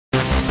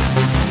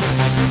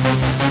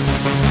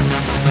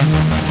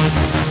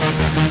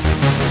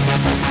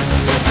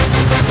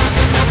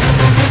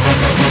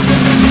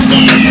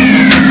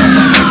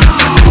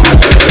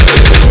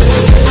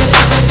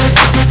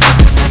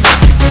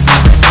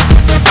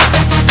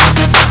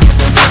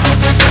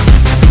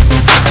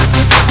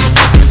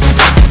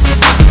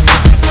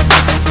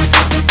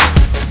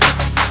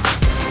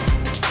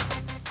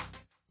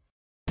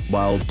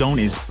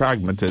Dhoni's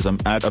pragmatism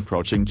at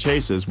approaching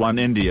chases won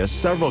India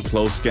several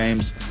close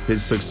games,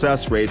 his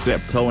success rate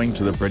tiptoeing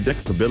to the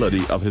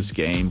predictability of his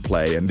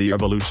gameplay and the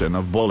evolution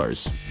of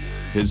bowlers.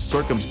 His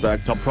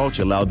circumspect approach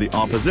allowed the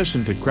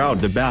opposition to crowd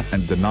the bat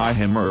and deny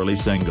him early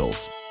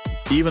singles.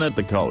 Even at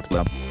the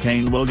Kotla,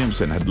 Kane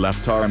Williamson had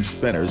left-arm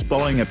spinners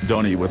bowling at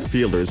Dhoni with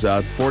fielders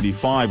at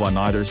 45 on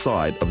either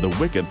side of the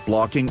wicket,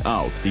 blocking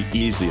out the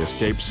easy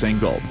escape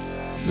single.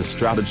 The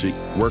strategy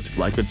worked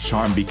like a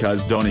charm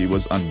because Dhoni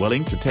was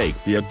unwilling to take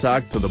the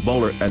attack to the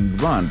bowler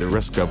and run the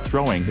risk of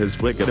throwing his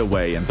wicket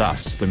away and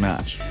thus the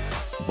match.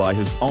 By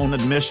his own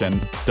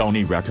admission,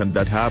 Dhoni reckoned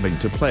that having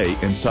to play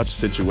in such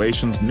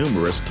situations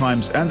numerous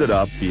times ended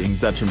up being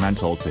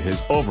detrimental to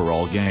his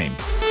overall game.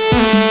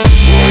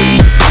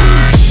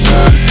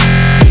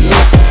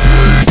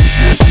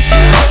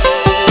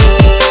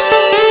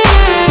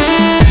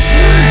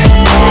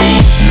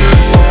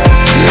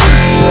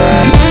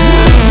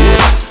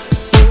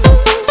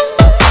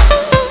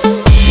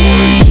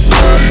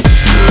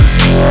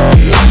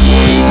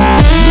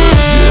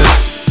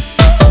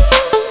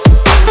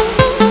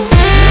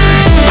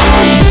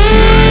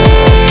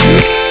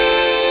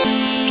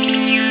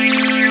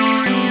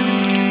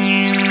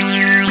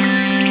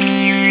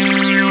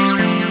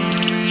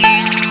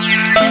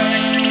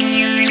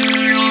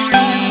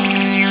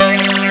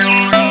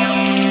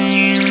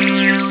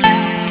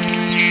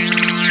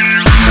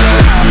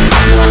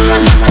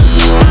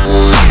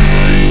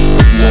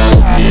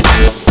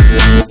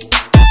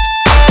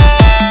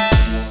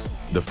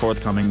 The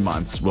forthcoming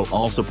months will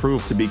also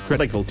prove to be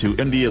critical to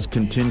India's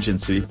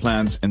contingency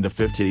plans in the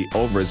 50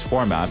 overs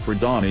format. For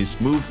Dhoni's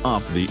move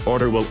up the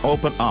order will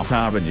open up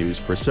avenues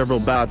for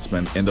several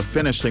batsmen in the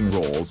finishing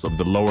roles of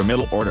the lower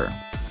middle order.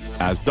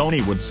 As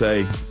Dhoni would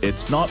say,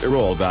 it's not a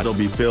role that'll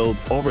be filled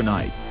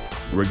overnight.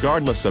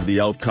 Regardless of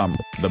the outcome,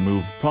 the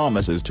move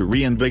promises to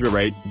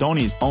reinvigorate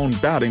Dhoni's own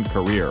batting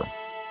career.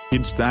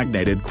 He'd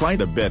stagnated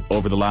quite a bit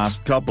over the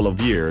last couple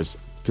of years,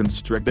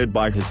 constricted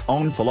by his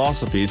own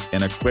philosophies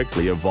in a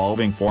quickly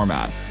evolving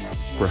format.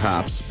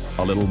 Perhaps,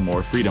 a little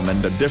more freedom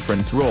and a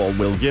different role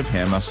will give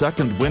him a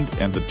second wind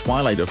in the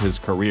twilight of his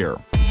career.